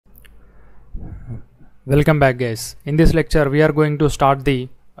Welcome back, guys. In this lecture we are going to start the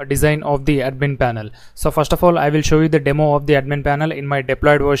design of the admin panel. So first of all, I will show you the demo of the admin panel in my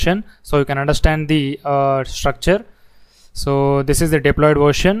deployed version so you can understand the structure. So this is the deployed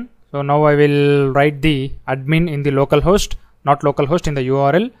version. So now I will write the admin in the localhost, not localhost, in the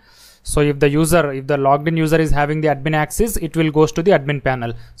URL. So if the logged in user is having the admin access, it will goes to the admin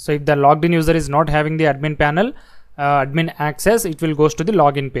panel. So if the logged in user is not having the admin panel admin access, it will goes to the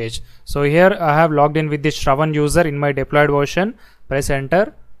login page. So here I have logged in with the Shravan user in my deployed version. Press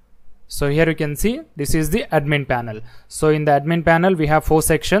enter. So here you can see this is the admin panel. So in the admin panel we have 4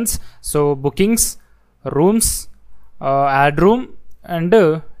 sections. So bookings, rooms, add room, and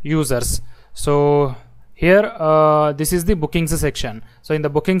users. So here this is the bookings section. So in the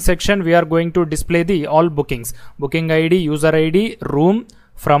booking section we are going to display the all bookings: booking ID, user ID, room,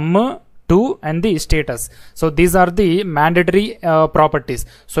 from, to, and the status. So these are the mandatory properties.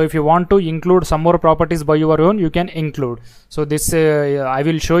 So if you want to include some more properties by your own, you can include. So this I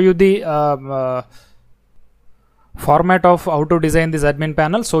will show you the format of how to design this admin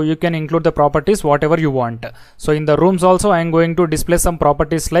panel, so you can include the properties whatever you want. So in the rooms also I am going to display some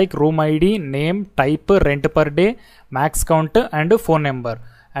properties like room ID, name, type, rent per day, max count, and phone number.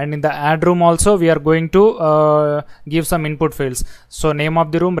 And in the add room also we are going to give some input fields. So name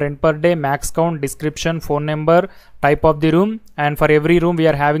of the room, rent per day, max count, description, phone number, type of the room, and for every room we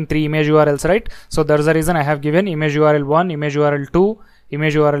are having 3 image URLs, right? So that's the reason I have given image URL 1, image URL 2,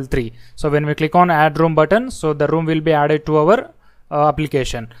 image URL 3. So when we click on add room button, so the room will be added to our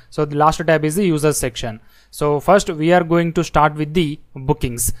application. So the last tab is the users section. So first we are going to start with the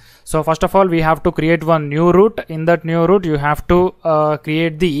bookings. So first of all we have to create one new root. In that new root you have to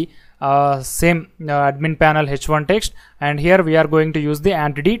create the same admin panel h1 text, and here we are going to use the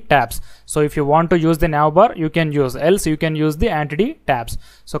entity tabs. So if you want to use the navbar you can use, else you can use the entity tabs.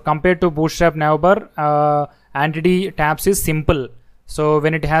 So compared to Bootstrap navbar, entity tabs is simple. So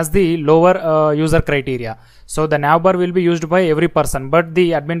when it has the lower user criteria, so the navbar will be used by every person, but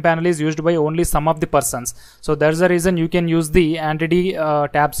the admin panel is used by only some of the persons. So that's the reason you can use the entity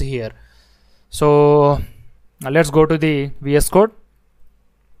tabs here. So let's go to the VS Code,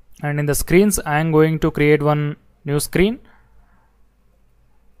 and in the screens I am going to create one new screen,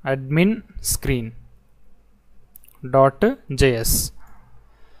 admin screen .js.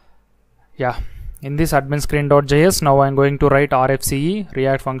 Yeah. In this admin screen.js, now I am going to write RFCE,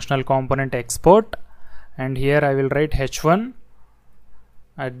 React Functional Component Export, and here I will write h1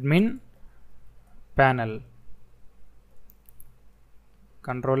 admin panel,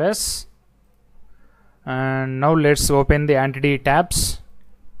 Control S, and now let's open the entity tabs,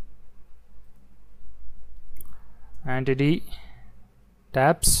 entity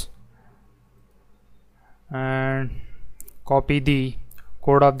tabs, and copy the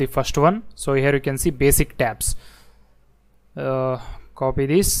code of the first one. So here you can see basic tabs. Copy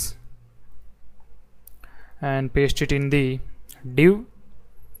this and paste it in the div,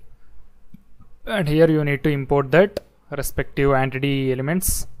 and here you need to import that respective entity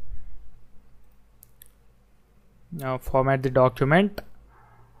elements. Now format the document,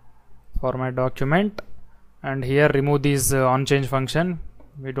 and here remove these onChange function,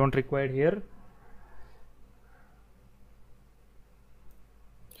 we don't require here.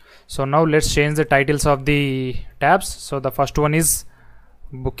 So now let's change the titles of the tabs. So the first one is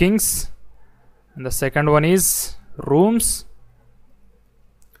bookings, and the second one is rooms,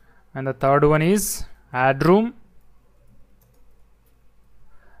 and the third one is add room,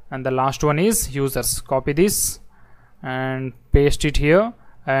 and the last one is users. Copy this and paste it here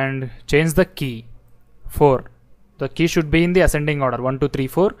and change the key 4. The key should be in the ascending order 1 2 3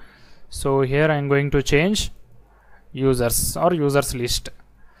 4. So here I am going to change users or users list.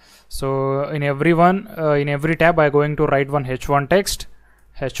 So in every tab I am going to write one h1 text,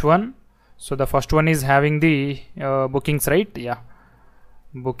 h1. So the first one is having the bookings, right? Yeah,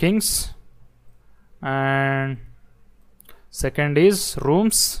 bookings, and second is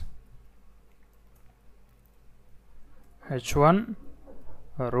rooms, h1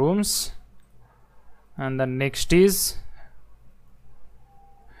 rooms, and the next is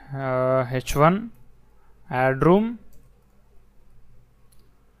h1 add room,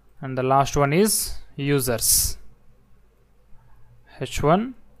 and the last one is users,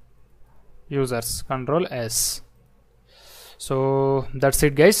 h1 users, Control S. So that's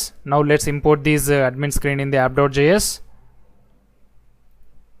it, guys. Now let's import this admin screen in the app.js.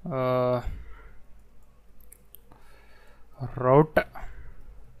 Route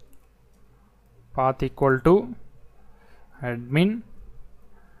path equal to admin,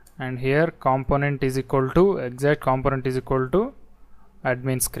 and here component is equal to exact component is equal to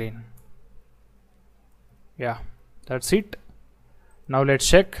admin screen. Yeah, that's it. Now let's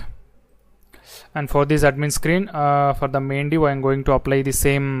check. And for this admin screen, for the main div, I am going to apply the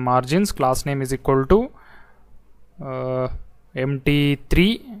same margins. Class name is equal to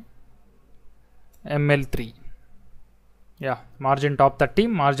mt3 ml3. Yeah, margin top 30,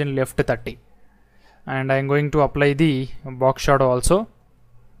 margin left 30. And I am going to apply the box shadow also.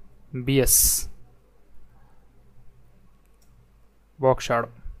 BS box shadow.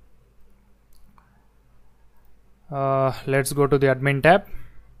 Let's go to the admin tab.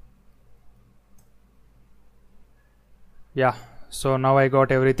 Yeah, so now I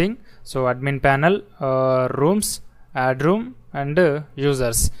got everything. So admin panel, rooms, add room, and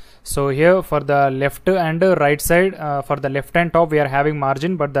users. So here for the left and right side, for the left and top we are having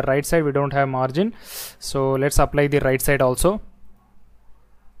margin, but the right side we don't have margin. So let's apply the right side also.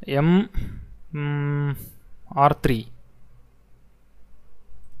 R3.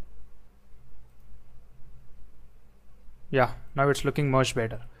 Yeah, now it's looking much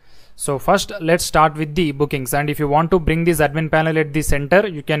better. So first let's start with the bookings, and if you want to bring this admin panel at the center,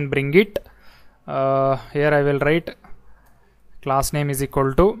 you can bring it. Here I will write class name is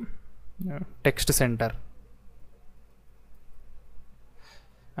equal to text center,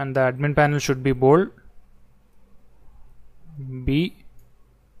 and the admin panel should be bold. B.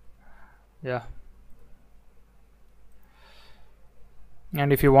 Yeah,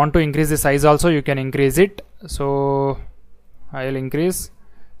 and if you want to increase the size also, you can increase it. So I will increase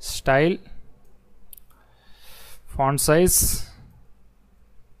style, font size,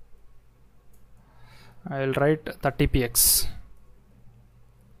 I will write 30 px.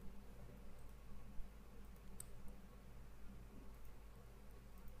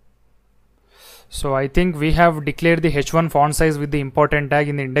 So I think we have declared the h1 font size with the important tag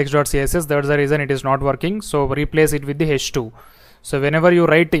in the index.css. That's the reason it is not working. So replace it with the h2. So whenever you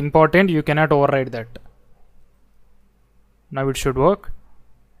write important, you cannot override that. Now it should work.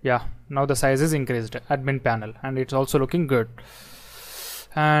 Yeah, now the size is increased, admin panel, and it's also looking good.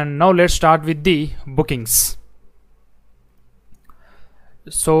 And now let's start with the bookings.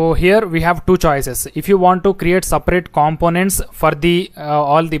 So here we have two choices. If you want to create separate components for the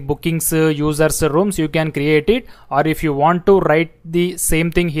all the bookings, users, rooms, you can create it, or if you want to write the same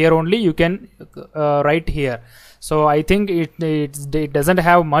thing here only, you can write here. So I think it doesn't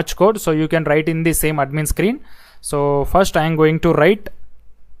have much code, so you can write in the same admin screen. So first I am going to write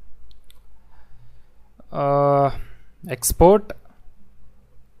export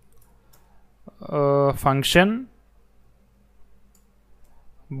function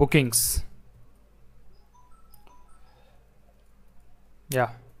bookings. Yeah,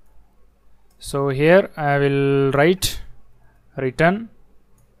 so here I will write return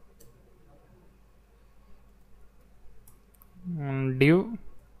div.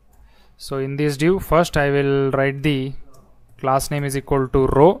 So in this div, first I will write the class name is equal to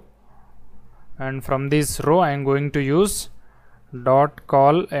row, and from this row I am going to use dot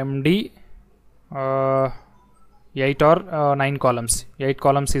call md 8 or 9 columns. 8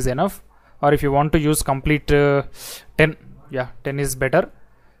 columns is enough, or if you want to use complete 10, yeah, 10 is better.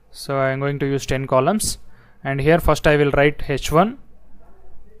 So I am going to use 10 columns, and here first I will write h1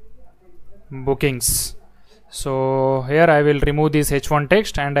 bookings. So here I will remove this h1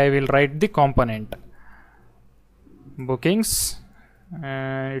 text and I will write the component bookings.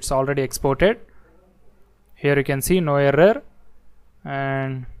 It's already exported. Here you can see no error,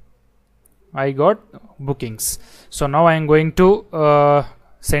 and I got bookings. So now I am going to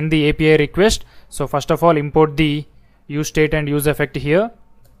send the API request. So first of all, import the use state and use effect here.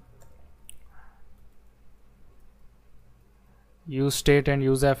 Use state and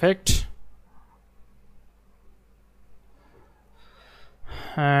use effect,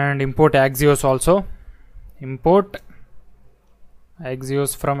 and import Axios also. Import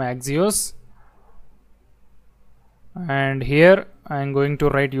Axios from Axios, and here I am going to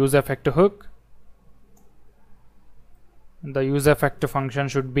write use effect hook. The use effect function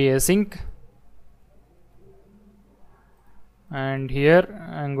should be async, and here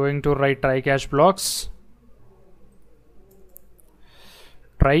I am going to write try catch blocks.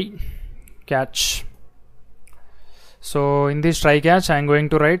 Try catch. So in this try catch I am going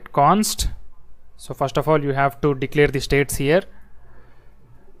to write const. So first of all you have to declare the states here.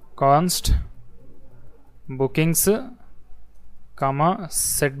 Const bookings comma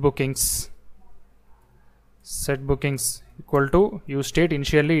set bookings. Set bookings equal to use state.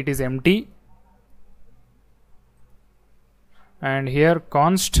 Initially it is empty, and here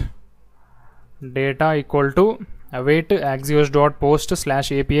const data equal to await axios.post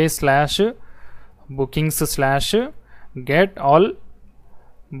slash API slash bookings slash get all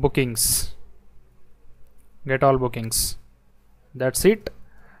bookings. get all bookings. That's it.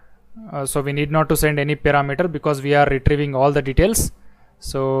 So we need not to send any parameter because we are retrieving all the details.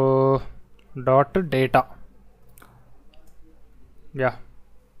 So dot data, yeah,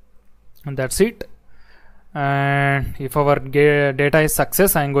 and that's it. And if our data is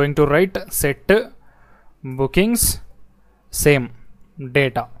success, I am going to write set bookings same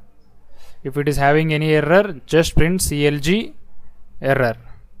data. If it is having any error, just print CLG error.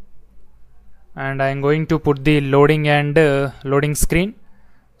 And I am going to put the loading and loading screen.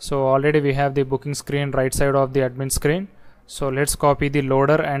 So already we have the booking screen right side of the admin screen. So let's copy the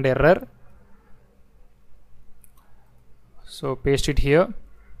loader and error. So paste it here.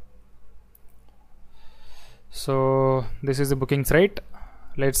 So this is the bookings, right?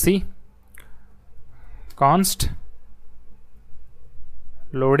 Let's see. Const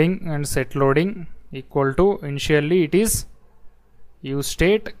loading and set loading equal to initially it is use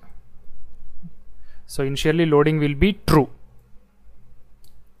state. So initially loading will be true.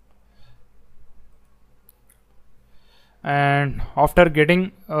 And after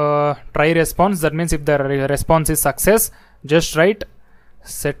getting try response, that means if the response is success, just write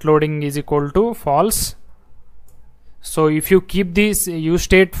set loading is equal to false. So if you keep this use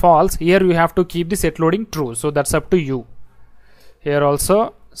state false, here you have to keep the set loading true. So that's up to you. Here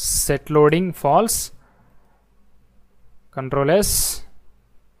also set loading false, Control S,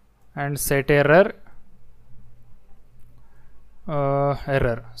 and set error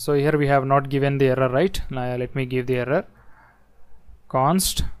error. So here we have not given the error, right? Now let me give the error.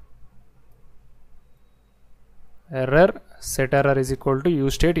 Const error set error is equal to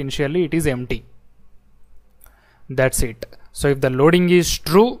use state, initially it is empty. That's it. So if the loading is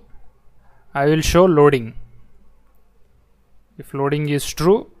true, I will show loading. If loading is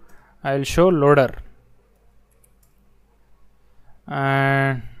true, I will show loader.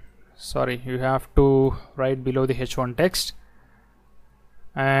 And sorry, you have to write below the h1 text.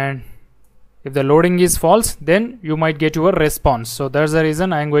 And if the loading is false, then you might get your response. So that's the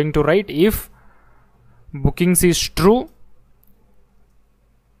reason I am going to write if bookings is true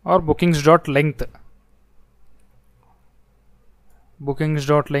or bookings.length.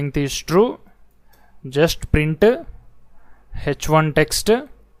 Bookings.length is true, just print h1 text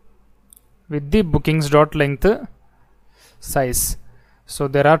with the bookings.length size. So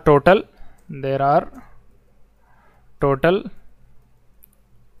there are total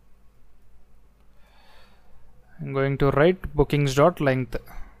I'm going to write bookings.length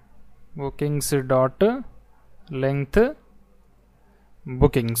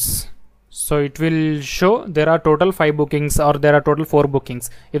bookings. So it will show there are total 5 bookings or there are total 4 bookings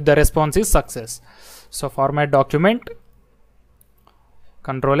if the response is success. So format document,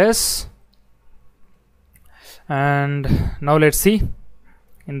 Control S, and now let's see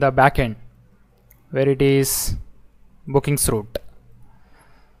in the backend where it is bookings route.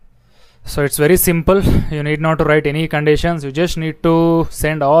 So it's very simple. You need not to write any conditions. You just need to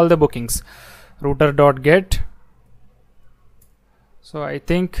send all the bookings. Router.get. So I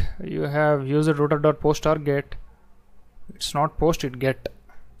think you have used router.post or get. It's not post, it get.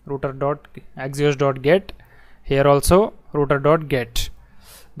 Router.axios.get. Here also router.get.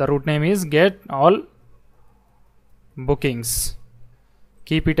 The route name is get all bookings.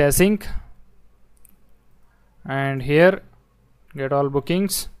 Keep it async. And here get all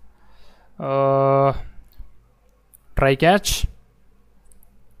bookings. Try catch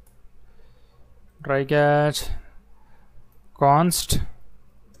const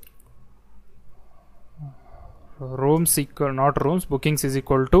rooms equal not rooms bookings is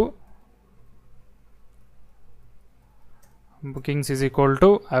equal to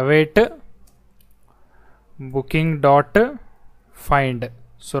await booking dot find.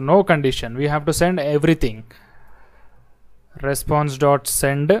 So no condition, we have to send everything. Response dot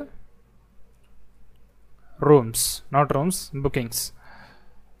send rooms, not rooms, bookings.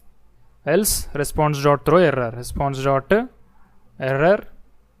 Else response dot throw error, response dot error.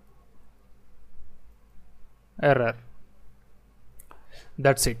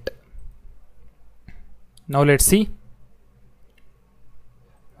 That's it. Now let's see.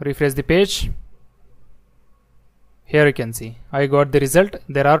 Refresh the page. Here you can see I got the result.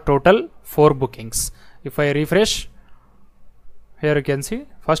 There are total 4 bookings. If I refresh, here you can see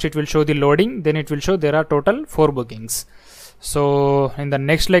first it will show the loading, then it will show there are total 4 bookings. So in the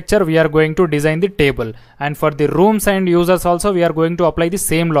next lecture we are going to design the table, and for the rooms and users also we are going to apply the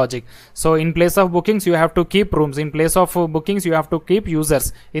same logic. So in place of bookings you have to keep rooms, in place of bookings you have to keep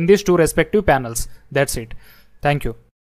users in these 2 respective panels. That's it. Thank you.